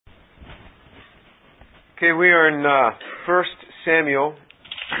Okay, we are in 1 Samuel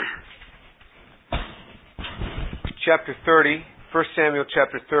chapter 30. 1 Samuel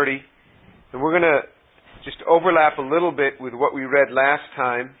chapter 30. And we're going to just overlap a little bit with what we read last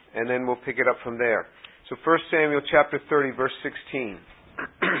time, and then we'll pick it up from there. So 1 Samuel chapter 30, verse 16.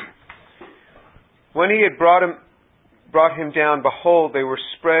 When he had brought him down, behold, they were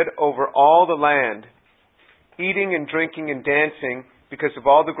spread over all the land, eating and drinking and dancing, because of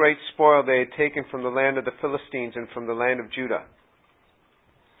all the great spoil they had taken from the land of the Philistines and from the land of Judah.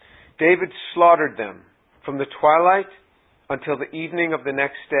 David slaughtered them from the twilight until the evening of the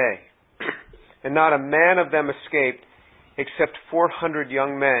next day, and not a man of them escaped, except 400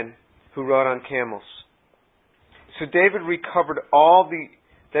 young men who rode on camels. So David recovered all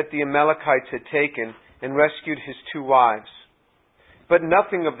that the Amalekites had taken and rescued his 2 wives. But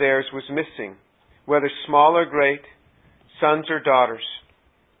nothing of theirs was missing, whether small or great, sons or daughters,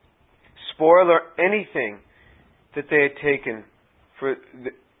 spoil or anything that they had taken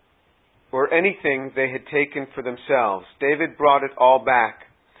or anything they had taken for themselves. David brought it all back.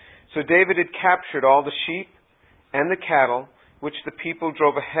 So David had captured all the sheep and the cattle, which the people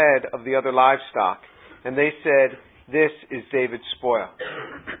drove ahead of the other livestock. And they said, "This is David's spoil."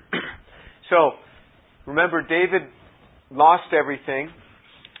 So, remember, David lost everything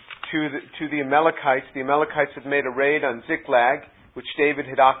to the Amalekites. The Amalekites had made a raid on Ziklag, which David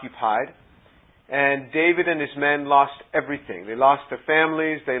had occupied. And David and his men lost everything. They lost their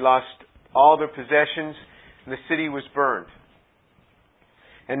families, they lost all their possessions, and the city was burned.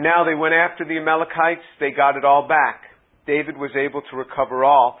 And now they went after the Amalekites, they got it all back. David was able to recover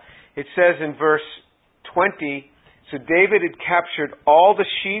all. It says in verse 20, so David had captured all the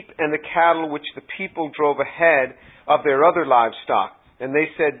sheep and the cattle which the people drove ahead of their other livestock. And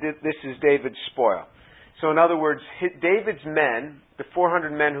they said, "This is David's spoil." So in other words, David's men, the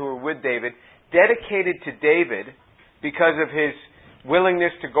 400 men who were with David, dedicated to David because of his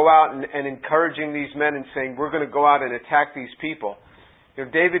willingness to go out and encouraging these men and saying, "We're going to go out and attack these people."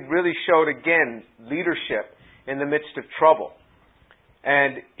 David really showed, again, leadership in the midst of trouble.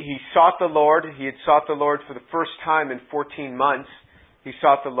 And he sought the Lord. He had sought the Lord for the first time in 14 months. He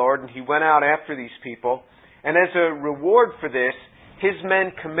sought the Lord, and he went out after these people. And as a reward for this, his men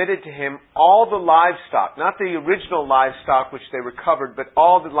committed to him all the livestock, not the original livestock which they recovered, but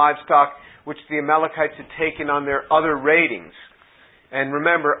all the livestock which the Amalekites had taken on their other raidings. And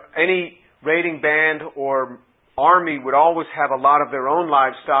remember, any raiding band or army would always have a lot of their own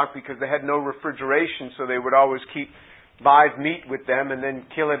livestock because they had no refrigeration, so they would always keep live meat with them and then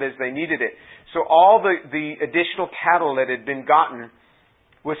kill it as they needed it. So all the additional cattle that had been gotten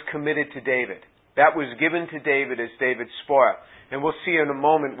was committed to David. That was given to David as David's spoil. And we'll see in a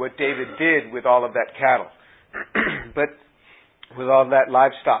moment what David did with all of that cattle, but with all that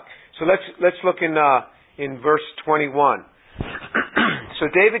livestock. So let's look in verse 21. So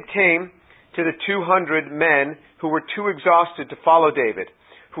David came to the 200 men who were too exhausted to follow David,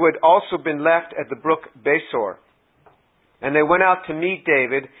 who had also been left at the brook Besor. And they went out to meet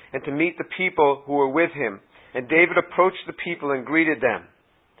David and to meet the people who were with him. And David approached the people and greeted them.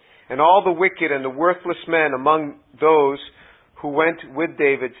 And all the wicked and the worthless men among those who went with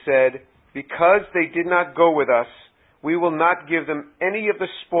David said, "Because they did not go with us, we will not give them any of the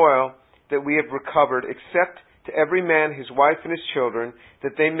spoil that we have recovered, except to every man his wife and his children,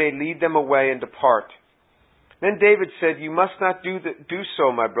 that they may lead them away and depart." Then David said, "You must not do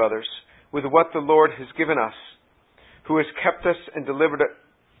so, my brothers, with what the Lord has given us, who has kept us and delivered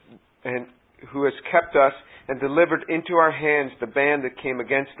into our hands the band that came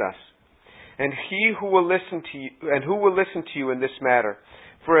against us. And who will listen to you in this matter?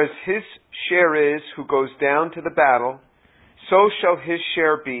 For as his share is who goes down to the battle, so shall his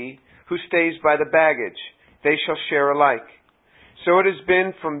share be who stays by the baggage. They shall share alike. So it has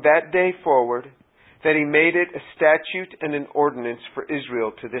been from that day forward that he made it a statute and an ordinance for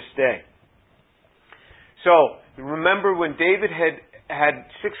Israel to this day." So, remember when David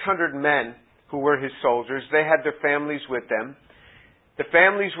had 600 men who were his soldiers, they had their families with them. The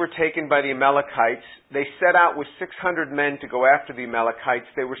families were taken by the Amalekites. They set out with 600 men to go after the Amalekites.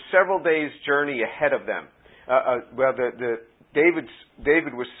 They were several days' journey ahead of them.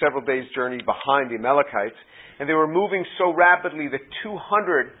 David was several days' journey behind the Amalekites, and they were moving so rapidly that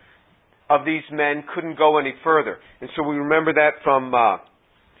 200 of these men couldn't go any further. And so we remember that from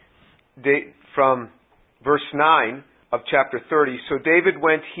verse 9 of chapter 30. So David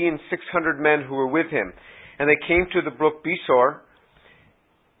went, he and 600 men who were with him, and they came to the brook Besor,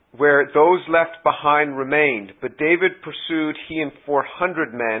 where those left behind remained. But David pursued, he and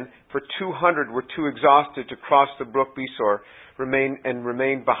 400 men, for 200 were too exhausted to cross the brook Besor,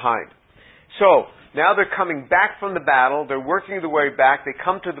 remained behind. So, now they're coming back from the battle. They're working their way back. They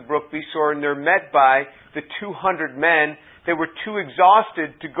come to the brook Besor, and they're met by the 200 men. They were too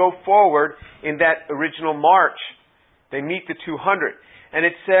exhausted to go forward in that original march. They meet the 200. And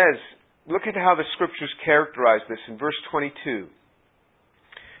it says, look at how the Scriptures characterize this in verse 22.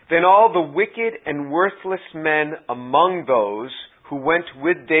 Then all the wicked and worthless men among those who went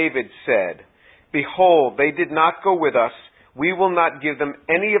with David said, Behold, they did not go with us. We will not give them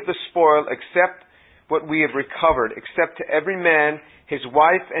any of the spoil except what we have recovered, except to every man his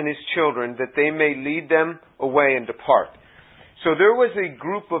wife and his children, that they may lead them away and depart. So there was a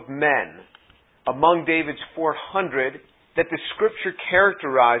group of men among David's 400 that the Scripture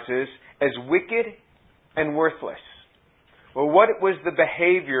characterizes as wicked and worthless. Well, what was the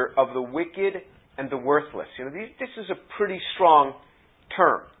behavior of the wicked and the worthless? This is a pretty strong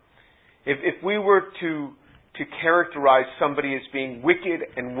term. If we were to characterize somebody as being wicked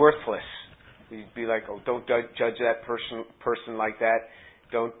and worthless, we'd be like, oh, don't judge that person like that.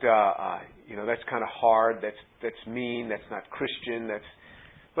 Don't, that's kind of hard. That's mean. That's not Christian.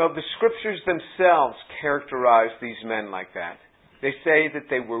 Well, the Scriptures themselves characterize these men like that. They say that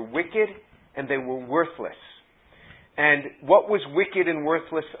they were wicked and they were worthless. And what was wicked and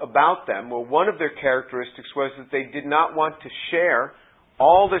worthless about them? Well, one of their characteristics was that they did not want to share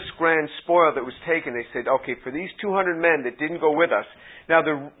all this grand spoil that was taken. They said, okay, for these 200 men that didn't go with us. Now,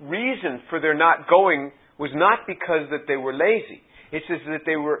 the reason for their not going was not because that they were lazy. It says that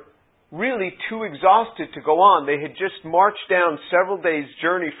they were really too exhausted to go on. They had just marched down several days'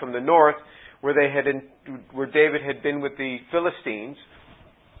 journey from the north where David had been with the Philistines.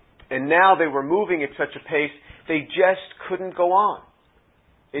 And now they were moving at such a pace, they just couldn't go on.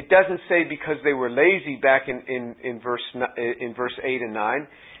 It doesn't say because they were lazy back in verse 8 and 9.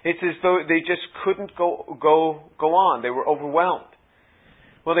 It's as though they just couldn't go on. They were overwhelmed.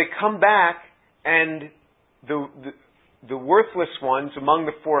 Well, they come back, and the worthless ones among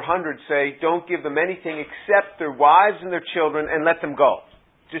the 400 say, don't give them anything except their wives and their children, and let them go.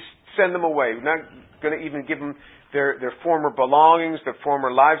 Just send them away. We're not going to even give them their former belongings, their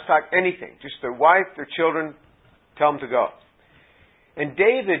former livestock, anything. Just their wife, their children, tell them to go. And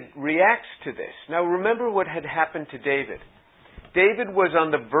David reacts to this. Now remember what had happened to David. David was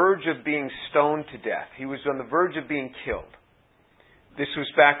on the verge of being stoned to death. He was on the verge of being killed. This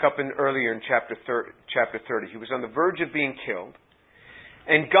was back up earlier in chapter 30. He was on the verge of being killed.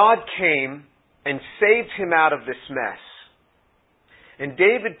 And God came and saved him out of this mess. And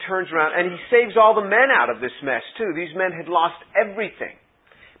David turns around and he saves all the men out of this mess too. These men had lost everything.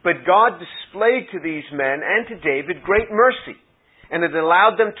 But God displayed to these men and to David great mercy. And it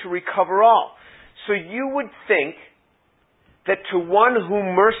allowed them to recover all. So you would think that to one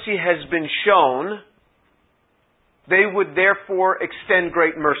whom mercy has been shown, they would therefore extend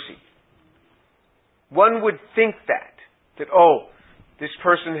great mercy. One would think that this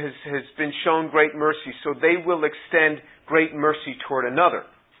person has been shown great mercy, so they will extend great mercy toward another.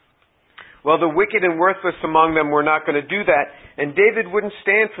 Well, the wicked and worthless among them were not going to do that, and David wouldn't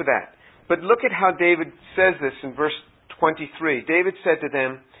stand for that. But look at how David says this in verse 23. David said to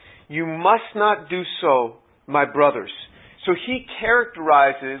them, "You must not do so, my brothers." So he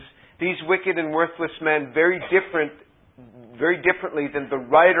characterizes these wicked and worthless men very differently than the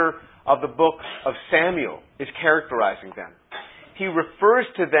writer of the book of Samuel is characterizing them. He refers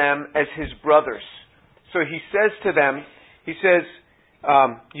to them as his brothers. So he says to them,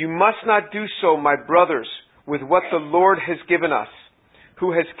 "You must not do so, my brothers, with what the Lord has given us,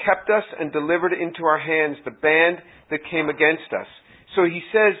 who has kept us and delivered into our hands the band that came against us." So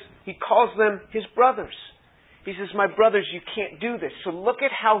he calls them his brothers. He says, "My brothers, you can't do this." So look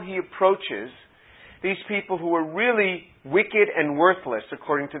at how he approaches these people who are really wicked and worthless,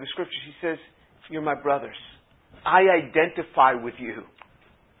 according to the Scriptures. He says, "You're my brothers. I identify with you."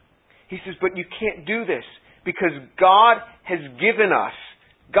 He says, "But you can't do this because God has given us."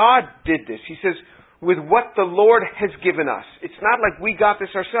 God did this. He says, "With what the Lord has given us." It's not like we got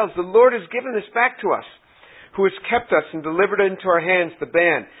this ourselves. The Lord has given this back to us, who has kept us and delivered into our hands the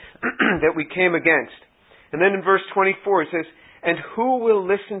band that we came against. And then in verse 24 it says, "And who will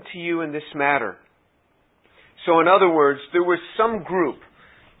listen to you in this matter?" So in other words, there was some group,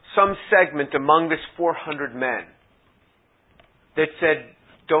 some segment among this 400 men that said,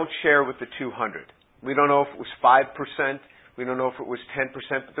 don't share with the 200. We don't know if it was 5%. We don't know if it was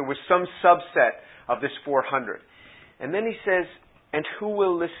 10%. But there was some subset of this 400. And then he says, "And who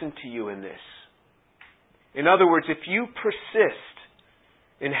will listen to you in this?" In other words, if you persist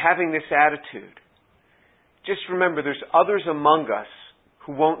in having this attitude, just remember there's others among us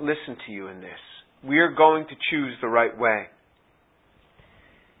who won't listen to you in this. We are going to choose the right way.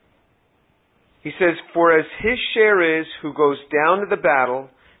 He says, "For as his share is who goes down to the battle,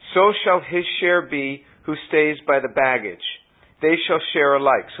 so shall his share be who stays by the baggage. They shall share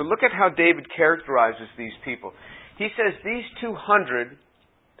alike." So look at how David characterizes these people. He says these 200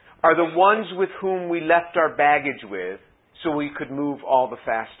 are the ones with whom we left our baggage with so we could move all the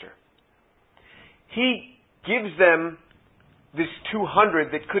faster. He gives them this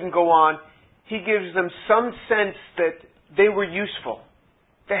 200 that couldn't go on. He gives them some sense that they were useful.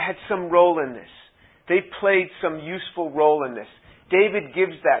 They had some role in this. They played some useful role in this. David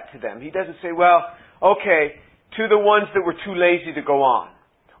gives that to them. He doesn't say, well, okay, to the ones that were too lazy to go on,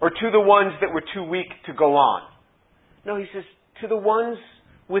 or to the ones that were too weak to go on. No, he says, to the ones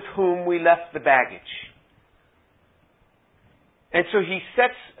with whom we left the baggage. And so he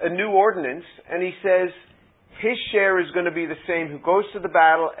sets a new ordinance, and he says, his share is going to be the same who goes to the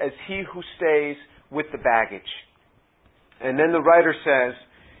battle as he who stays with the baggage. And then the writer says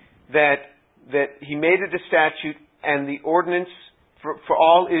that he made it a statute and the ordinance for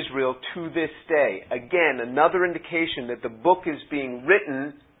all Israel to this day. Again, another indication that the book is being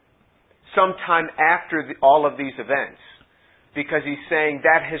written sometime after all of these events. Because he's saying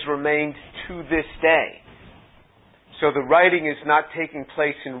that has remained to this day. So the writing is not taking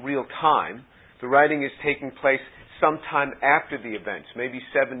place in real time. The writing is taking place sometime after the events. Maybe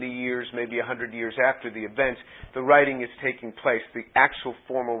 70 years, maybe 100 years after the events. The writing is taking place, the actual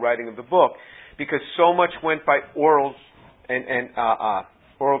formal writing of the book. Because so much went by oral and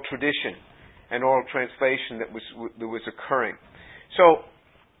oral tradition and oral translation that was occurring. So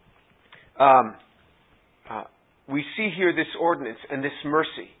we see here this ordinance and this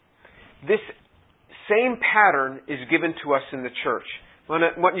mercy. This same pattern is given to us in the church. I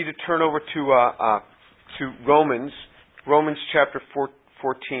want you to turn over to Romans chapter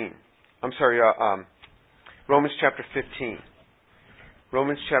 14. I'm sorry, Romans chapter 15.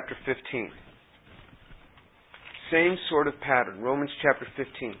 Romans chapter 15. Same sort of pattern, Romans chapter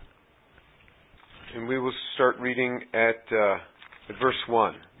 15. And we will start reading at verse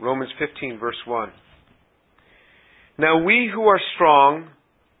 1. Romans 15, verse 1. "Now we who are strong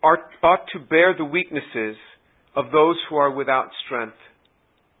ought to bear the weaknesses of those who are without strength,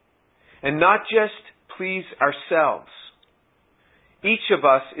 and not just please ourselves. Each of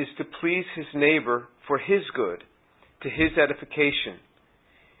us is to please his neighbor for his good, to his edification.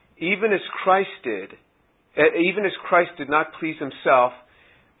 Even as Christ did not please himself,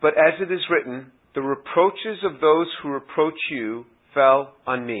 but as it is written, the reproaches of those who reproach you fell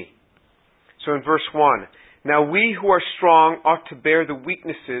on me." So in verse 1, "Now we who are strong ought to bear the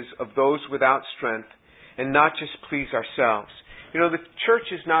weaknesses of those without strength, and not just please ourselves." You know, the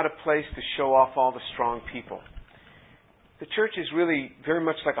church is not a place to show off all the strong people. The church is really very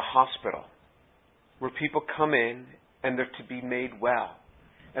much like a hospital, where people come in and they're to be made well.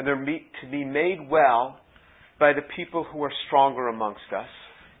 And they're to be made well by the people who are stronger amongst us,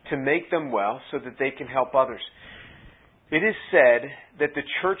 to make them well so that they can help others. It is said that the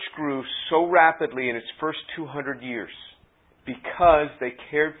church grew so rapidly in its first 200 years because they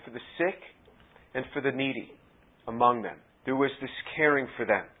cared for the sick and for the needy among them. There was this caring for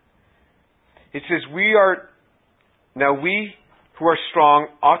them. It says, now we who are strong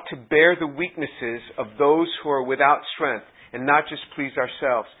ought to bear the weaknesses of those who are without strength and not just please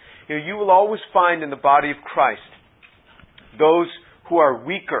ourselves. You know, you will always find in the body of Christ those who are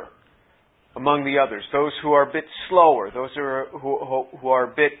weaker among the others, those who are a bit slower, those who are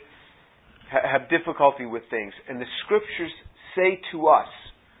a bit have difficulty with things. And the Scriptures say to us,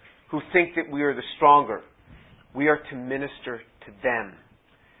 who think that we are the stronger, we are to minister to them.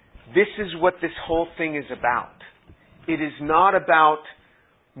 This is what this whole thing is about. It is not about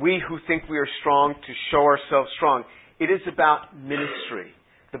we who think we are strong to show ourselves strong. It is about ministry.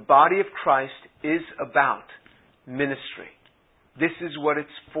 The body of Christ is about ministry. This is what it's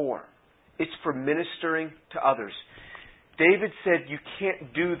for. It's for ministering to others. David said, you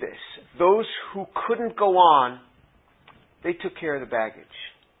can't do this. Those who couldn't go on, they took care of the baggage.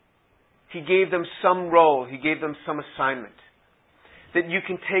 He gave them some role. He gave them some assignment. That you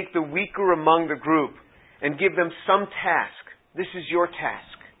can take the weaker among the group and give them some task. This is your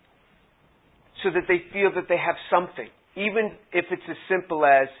task. So that they feel that they have something. Even if it's as simple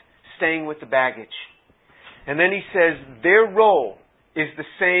as staying with the baggage. And then he says, their role is the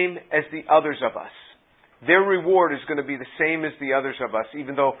same as the others of us. Their reward is going to be the same as the others of us.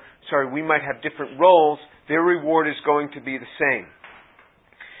 Even though, we might have different roles, their reward is going to be the same.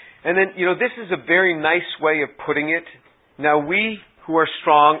 And then, this is a very nice way of putting it. Now we who are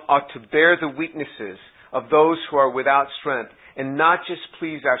strong ought to bear the weaknesses of those who are without strength and not just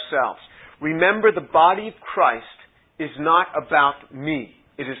please ourselves. Remember, the body of Christ is not about me.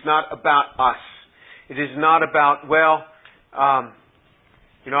 It is not about us. It is not about, I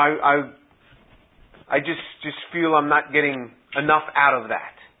just feel I'm not getting enough out of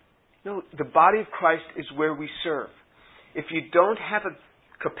that. No, the body of Christ is where we serve. If you don't have a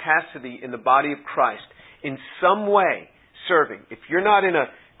capacity in the body of Christ in some way serving, if you're not in a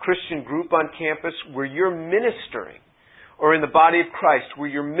Christian group on campus where you're ministering, or in the body of Christ where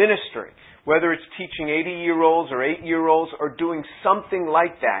you're ministering, whether it's teaching 80-year-olds or 8-year-olds or doing something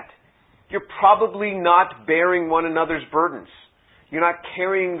like that, you're probably not bearing one another's burdens. You're not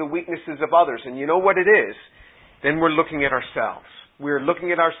carrying the weaknesses of others. And you know what it is? Then we're looking at ourselves. We're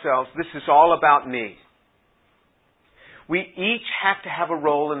looking at ourselves. This is all about me. We each have to have a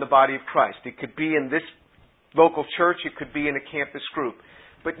role in the body of Christ. It could be in this local church. It could be in a campus group.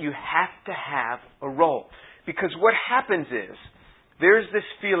 But you have to have a role. Because what happens is, there's this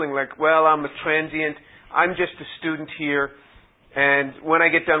feeling like, I'm a transient. I'm just a student here. And when I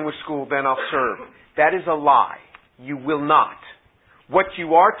get done with school, then I'll serve. That is a lie. You will not. What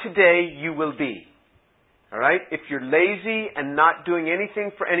you are today, you will be. All right? If you're lazy and not doing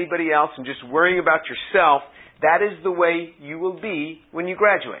anything for anybody else and just worrying about yourself, that is the way you will be when you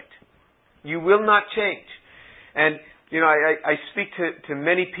graduate. You will not change. And, I speak to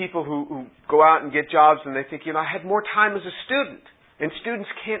many people who go out and get jobs and they think, I had more time as a student. And students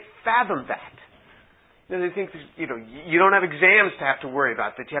can't fathom that. They think, you don't have exams to have to worry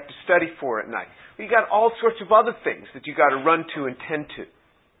about, that you have to study for at night. You got all sorts of other things that you got to run to and tend to.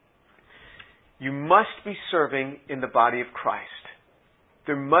 You must be serving in the body of Christ.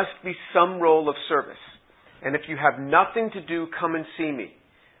 There must be some role of service. And if you have nothing to do, come and see me.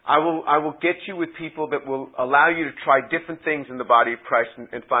 I will get you with people that will allow you to try different things in the body of Christ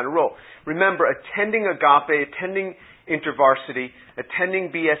and find a role. Remember, attending Agape, attending InterVarsity, attending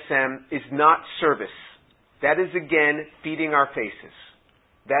BSM is not service. That is, again, feeding our faces.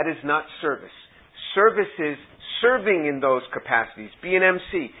 That is not service. Service is serving in those capacities. Be an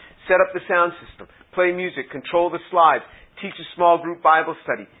MC, set up the sound system, play music, control the slides, teach a small group Bible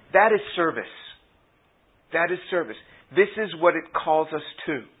study. That is service. That is service. This is what it calls us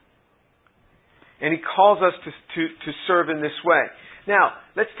to. And He calls us to serve in this way. Now,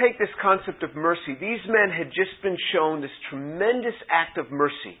 let's take this concept of mercy. These men had just been shown this tremendous act of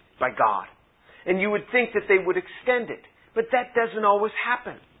mercy by God. And you would think that they would extend it. But that doesn't always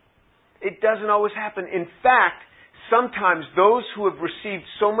happen. It doesn't always happen. In fact, sometimes those who have received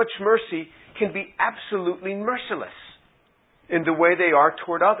so much mercy can be absolutely merciless in the way they are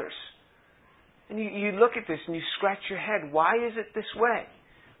toward others. And you look at this and you scratch your head. Why is it this way?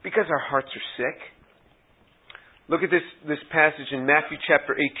 Because our hearts are sick. Look at this passage in Matthew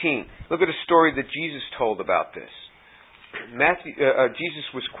chapter 18. Look at a story that Jesus told about this.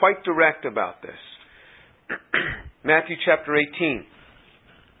 Jesus was quite direct about this. Matthew chapter 18,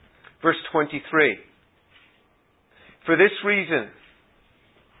 verse 23. For this reason,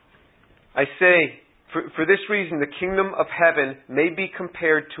 I say, for this reason the kingdom of heaven may be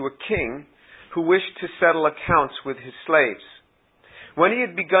compared to a king who wished to settle accounts with his slaves. When he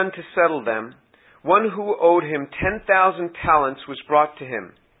had begun to settle them, one who owed him 10,000 talents was brought to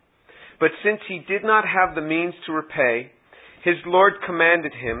him. But since he did not have the means to repay, his Lord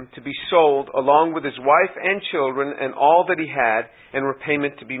commanded him to be sold along with his wife and children and all that he had, and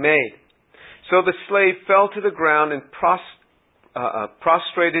repayment to be made. So the slave fell to the ground and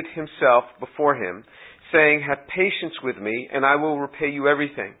prostrated himself before him, saying, "Have patience with me, and I will repay you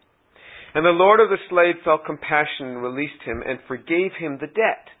everything." And the Lord of the slave felt compassion and released him and forgave him the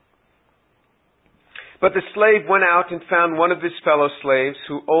debt. But the slave went out and found one of his fellow slaves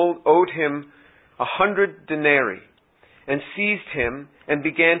who owed him 100 denarii, and seized him and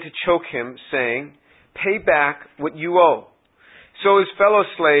began to choke him, saying, "Pay back what you owe." So his fellow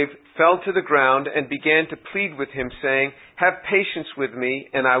slave fell to the ground and began to plead with him, saying, "Have patience with me,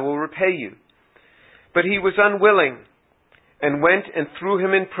 and I will repay you." But he was unwilling, and went and threw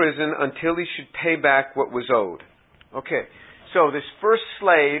him in prison until he should pay back what was owed. Okay, so this first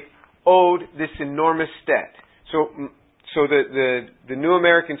slave owed this enormous debt. So the New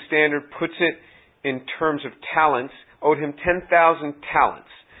American Standard puts it in terms of talents, owed him 10,000 talents.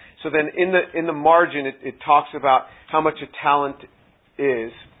 So then in the margin it talks about how much a talent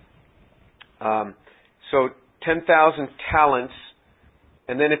is. So 10,000 talents,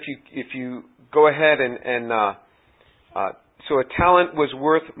 and then if you go ahead so a talent was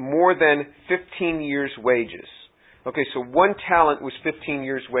worth more than 15 years' wages. Okay, so one talent was 15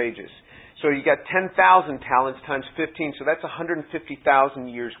 years' wages. So you got 10,000 talents times 15, so that's 150,000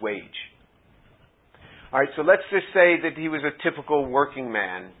 years' wage. All right, so let's just say that he was a typical working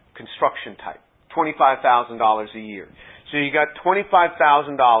man, construction type, $25,000 a year. So you got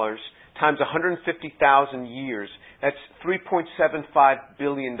 $25,000 times 150,000 years, that's $3.75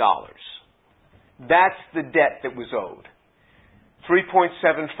 billion. That's the debt that was owed.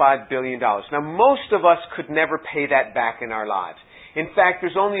 $3.75 billion. Now, most of us could never pay that back in our lives. In fact,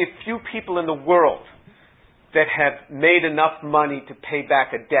 there's only a few people in the world that have made enough money to pay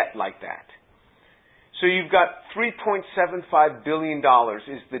back a debt like that. So you've got $3.75 billion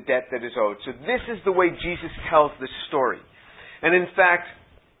is the debt that is owed. So this is the way Jesus tells this story. And in fact,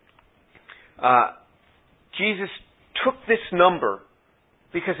 Jesus took this number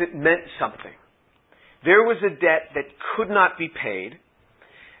because it meant something. There was a debt that could not be paid,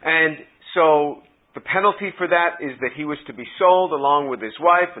 and so the penalty for that is that he was to be sold along with his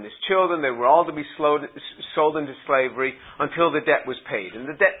wife and his children. They were all to be sold into slavery until the debt was paid. And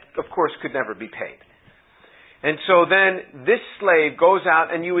the debt, of course, could never be paid. And so then this slave goes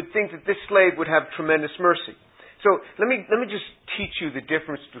out, and you would think that this slave would have tremendous mercy. So let me just teach you the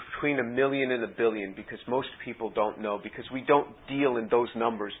difference between a million and a billion, because most people don't know, because we don't deal in those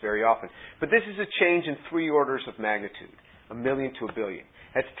numbers very often. But this is a change in 3 orders of magnitude, a million to a billion.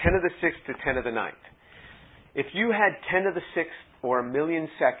 That's 10 to the 6th to 10 to the 9th. If you had 10 to the 6th or a million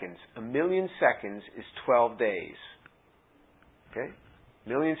seconds is 12 days. Okay? A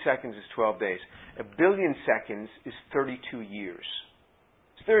million seconds is 12 days. A billion seconds is 32 years.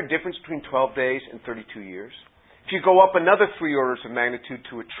 Is there a difference between 12 days and 32 years? If you go up another 3 orders of magnitude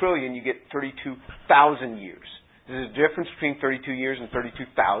to a trillion, you get 32,000 years. There's a difference between 32 years and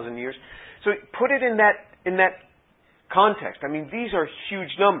 32,000 years. So put it in that context. I mean, these are huge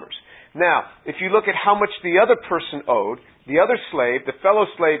numbers. Now, if you look at how much the other person owed, the other slave, the fellow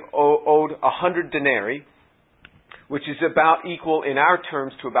slave, owed 100 denarii, which is about equal in our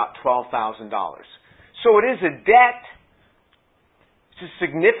terms to about $12,000. So it is a debt. It's a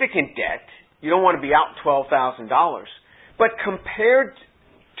significant debt. You don't want to be out $12,000. But compared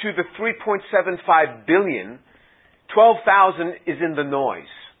to the $3.75 billion, $12,000 is in the noise.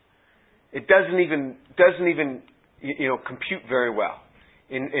 It doesn't even compute very well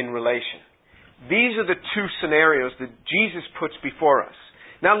in relation. These are the 2 scenarios that Jesus puts before us.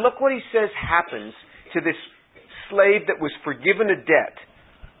 Now look what he says happens to this slave that was forgiven a debt,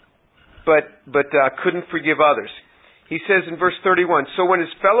 but couldn't forgive others. He says in verse 31, "So when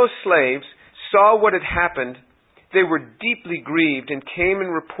his fellow slaves saw what had happened, they were deeply grieved and came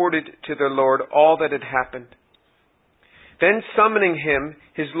and reported to their Lord all that had happened. Then summoning him,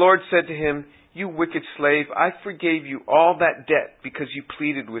 his Lord said to him, 'You wicked slave, I forgave you all that debt because you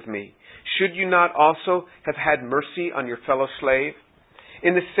pleaded with me. Should you not also have had mercy on your fellow slave,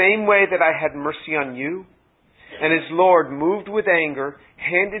 in the same way that I had mercy on you?' And his Lord, moved with anger,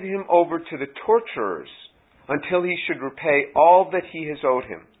 handed him over to the torturers until he should repay all that he has owed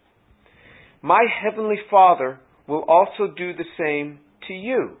him. My heavenly Father will also do the same to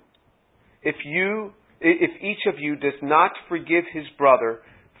you, if each of you does not forgive his brother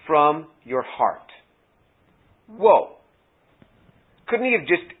from your heart." Whoa. Couldn't he have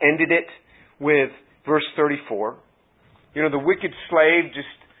just ended it with verse 34? The wicked slave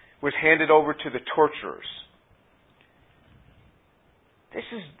just was handed over to the torturers. This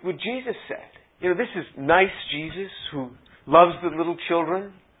is what Jesus said. This is nice Jesus who loves the little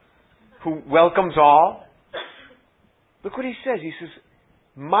children, who welcomes all. Look what he says. He says,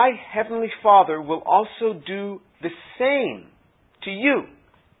 "My heavenly Father will also do the same to you,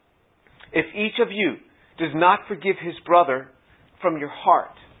 if each of you does not forgive his brother from your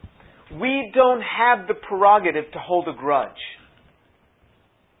heart." We don't have the prerogative to hold a grudge.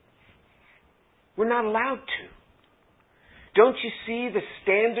 We're not allowed to. Don't you see the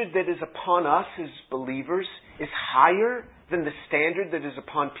standard that is upon us as believers is higher than the standard that is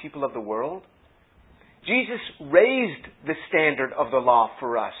upon people of the world? Jesus raised the standard of the law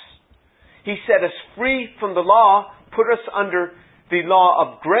for us. He set us free from the law, put us under the law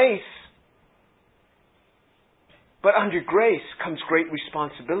of grace. But under grace comes great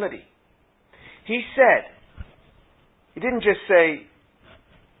responsibility. He said, he didn't just say,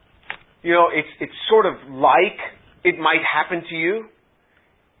 it's sort of like it might happen to you.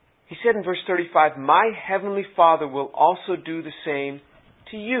 He said in verse 35, "My heavenly Father will also do the same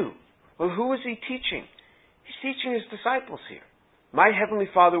to you." Well, who is he teaching? He's teaching his disciples here. "My heavenly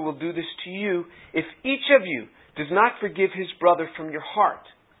Father will do this to you if each of you does not forgive his brother from your heart."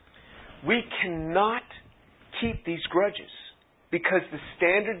 We cannot keep these grudges because the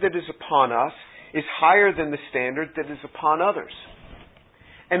standard that is upon us is higher than the standard that is upon others.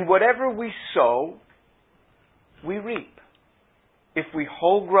 And whatever we sow, we reap. If we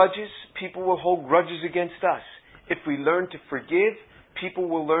hold grudges, people will hold grudges against us. If we learn to forgive, people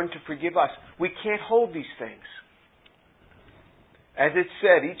will learn to forgive us. We can't hold these things. As it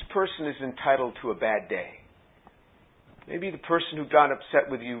said, each person is entitled to a bad day. Maybe the person who got upset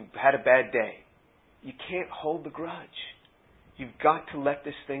with you had a bad day. You can't hold the grudge. You've got to let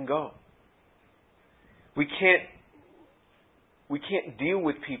this thing go. We can't deal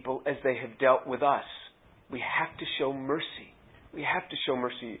with people as they have dealt with us. We have to show mercy. We have to show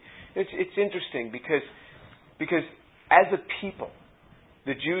mercy. It's interesting because as a people,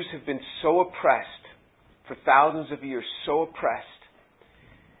 the Jews have been so oppressed for thousands of years, so oppressed.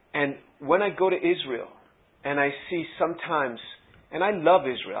 And when I go to Israel and I see sometimes, and I love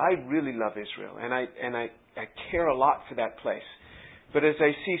Israel, I really love Israel, and I care a lot for that place. But as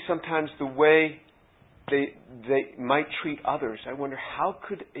I see sometimes the way they might treat others, I wonder, how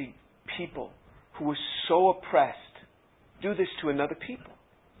could a people who was so oppressed do this to another people?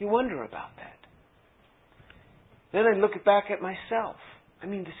 You wonder about that. Then I look back at myself. I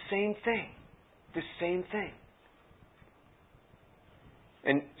mean, the same thing. The same thing.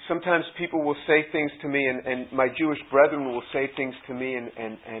 And sometimes people will say things to me, and my Jewish brethren will say things to me and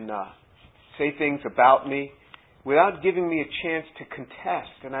say things about me without giving me a chance to contest.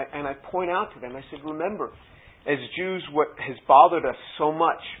 And I point out to them, I said, remember, as Jews, what has bothered us so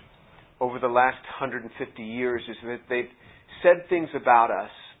much over the last 150 years is that they've said things about us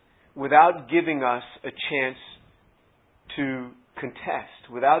without giving us a chance to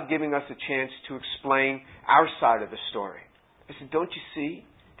contest, without giving us a chance to explain our side of the story. I said, don't you see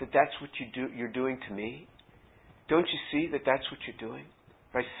that that's what you're doing to me? Don't you see that that's what you're doing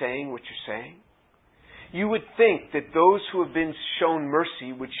by saying what you're saying? You would think that those who have been shown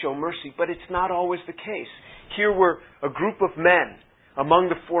mercy would show mercy, but it's not always the case. Here were a group of men among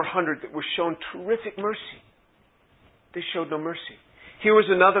the 400 that were shown terrific mercy. They showed no mercy. Here was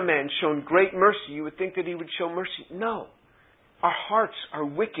another man shown great mercy. You would think that he would show mercy. No. Our hearts are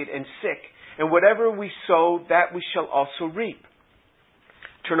wicked and sick, and whatever we sow, that we shall also reap.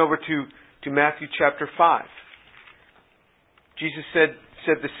 Turn over to Matthew chapter 5. Jesus said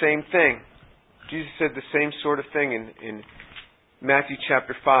the same thing. Jesus said the same sort of thing in Matthew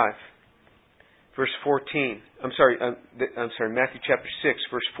chapter 5, verse 14. Matthew chapter 6,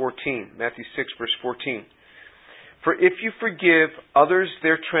 verse 14. Matthew 6, verse 14. For if you forgive others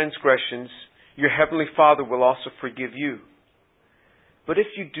their transgressions, your heavenly Father will also forgive you. But if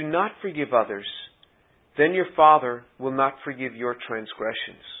you do not forgive others, then your Father will not forgive your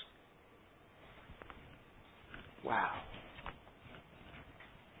transgressions. Wow.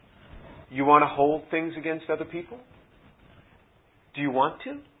 You want to hold things against other people? Do you want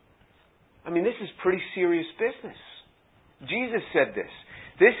to? I mean, this is pretty serious business. Jesus said this.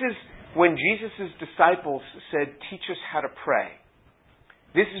 This is when Jesus' disciples said, teach us how to pray.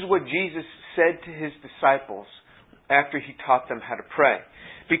 This is what Jesus said to his disciples after he taught them how to pray.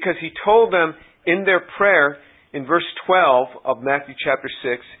 Because he told them in their prayer, in verse 12 of Matthew chapter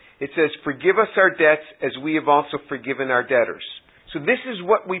 6, it says, forgive us our debts as we have also forgiven our debtors. So this is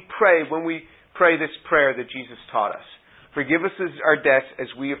what we pray when we pray this prayer that Jesus taught us. Forgive us our debts as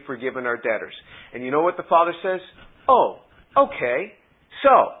we have forgiven our debtors. And you know what the Father says? Oh, okay. So,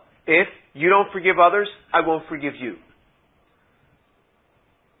 if you don't forgive others, I won't forgive you.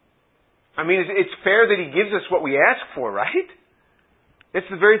 I mean, it's fair that He gives us what we ask for, right? It's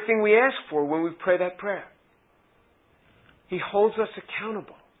the very thing we ask for when we pray that prayer. He holds us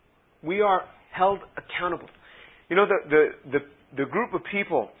accountable. We are held accountable. You know, the group of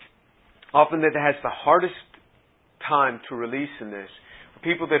people often that has the hardest time to release in this are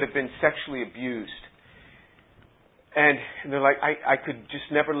people that have been sexually abused. And they're like, I could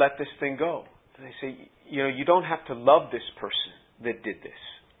just never let this thing go. And they say, you know, you don't have to love this person that did this,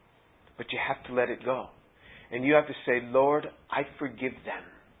 but you have to let it go. And you have to say, Lord, I forgive them.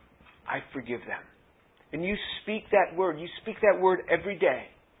 I forgive them. And you speak that word. You speak that word every day.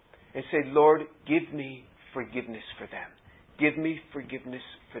 And say, Lord, give me forgiveness for them. Give me forgiveness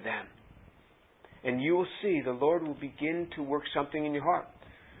for them. And you will see the Lord will begin to work something in your heart.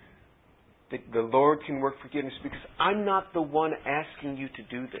 That the Lord can work forgiveness, because I'm not the one asking you to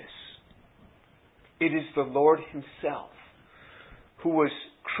do this. It is the Lord Himself who was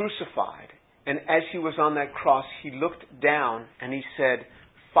crucified. And as He was on that cross, He looked down and He said,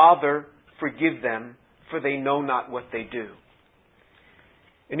 Father, forgive them, for they know not what they do.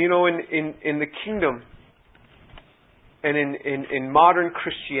 And you know, in the kingdom and in modern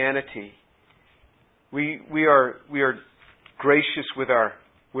Christianity, we are gracious with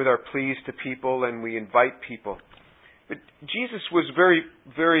our pleas to people, and we invite people. But Jesus was very,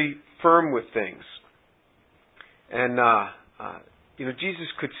 very firm with things. And Jesus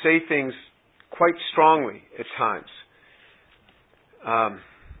could say things quite strongly at times.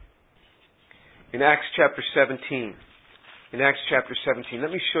 In Acts chapter 17, in Acts chapter 17.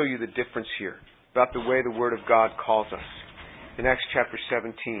 Let me show you the difference here about the way the Word of God calls us. In Acts chapter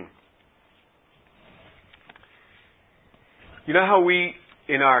 17. You know how we,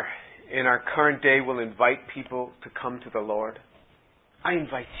 in our current day, will invite people to come to the Lord? I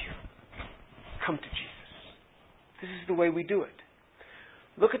invite you. Come to Jesus. This is the way we do it.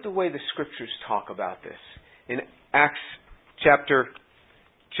 Look at the way the Scriptures talk about this. In Acts chapter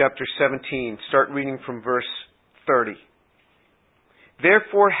 17, start reading from verse 30.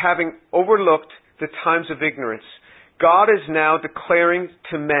 Therefore, having overlooked the times of ignorance, God is now declaring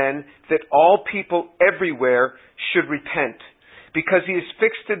to men that all people everywhere should repent, because He has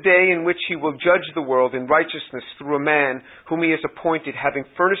fixed a day in which He will judge the world in righteousness through a man whom He has appointed, having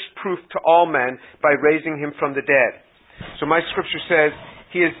furnished proof to all men by raising Him from the dead. So my scripture says,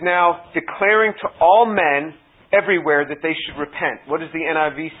 He is now declaring to all men everywhere that they should repent. What does the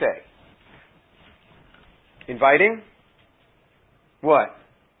NIV say? Inviting? What?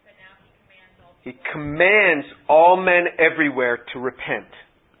 He commands all men everywhere to repent.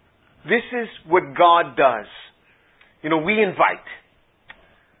 This is what God does. We invite.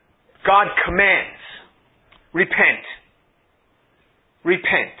 God commands. Repent.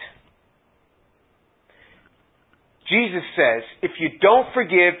 Repent. Jesus says, if you don't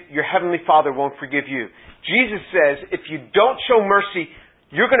forgive, your Heavenly Father won't forgive you. Jesus says, if you don't show mercy,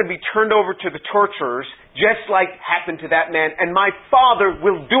 you're going to be turned over to the torturers, just like happened to that man, and my Father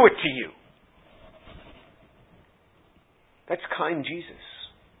will do it to you. That's kind Jesus.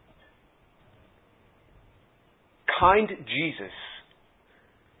 Kind Jesus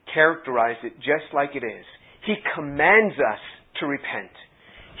characterized it just like it is. He commands us to repent.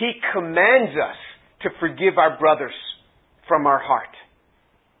 He commands us to forgive our brothers from our heart,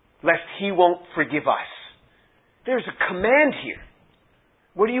 lest He won't forgive us. There's a command here.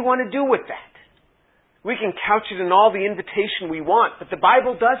 What do you want to do with that? We can couch it in all the invitation we want, but the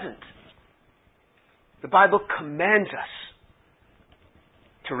Bible doesn't. The Bible commands us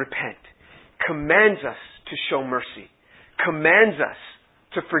to repent, commands us to show mercy, commands us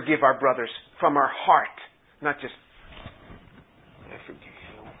to forgive our brothers from our heart, not just, I forgive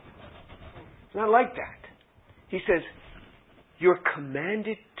you. It's not like that. He says, you're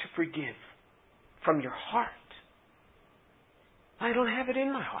commanded to forgive from your heart. I don't have it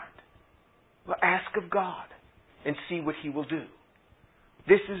in my heart. Well, ask of God and see what He will do.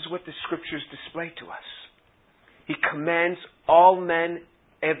 This is what the Scriptures display to us. He commands all men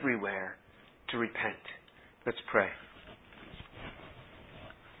everywhere to repent. Let's pray.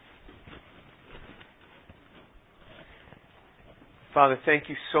 Father, thank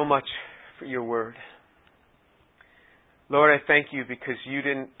you so much for your word. Lord, I thank you because you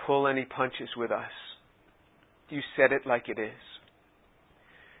didn't pull any punches with us. You said it like it is.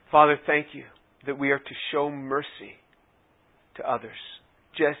 Father, thank you that we are to show mercy to others,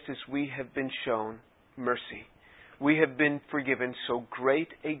 just as we have been shown mercy. We have been forgiven so great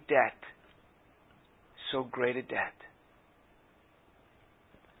a debt. So great a debt.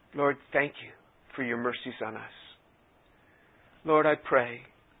 Lord, thank you for your mercies on us. Lord, I pray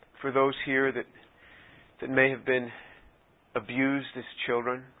for those here that may have been abused as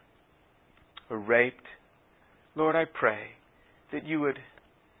children or raped. Lord, I pray that you would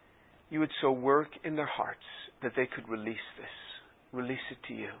so work in their hearts that they could release this, release it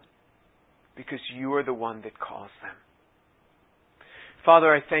to you, because you are the one that calls them.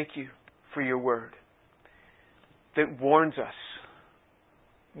 Father, I thank you for your word that warns us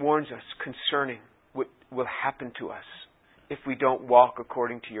concerning what will happen to us if we don't walk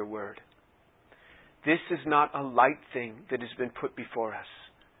according to your word. This is not a light thing that has been put before us.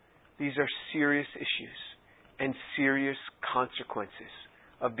 These are serious issues and serious consequences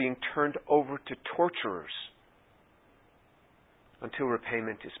of being turned over to torturers until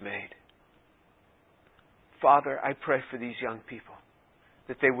repayment is made. Father, I pray for these young people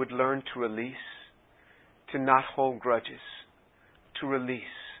that they would learn to release, to not hold grudges, to release,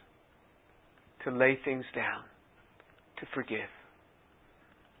 to lay things down, to forgive.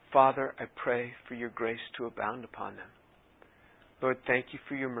 Father, I pray for your grace to abound upon them. Lord, thank you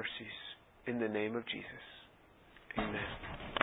for your mercies. In the name of Jesus. Amen.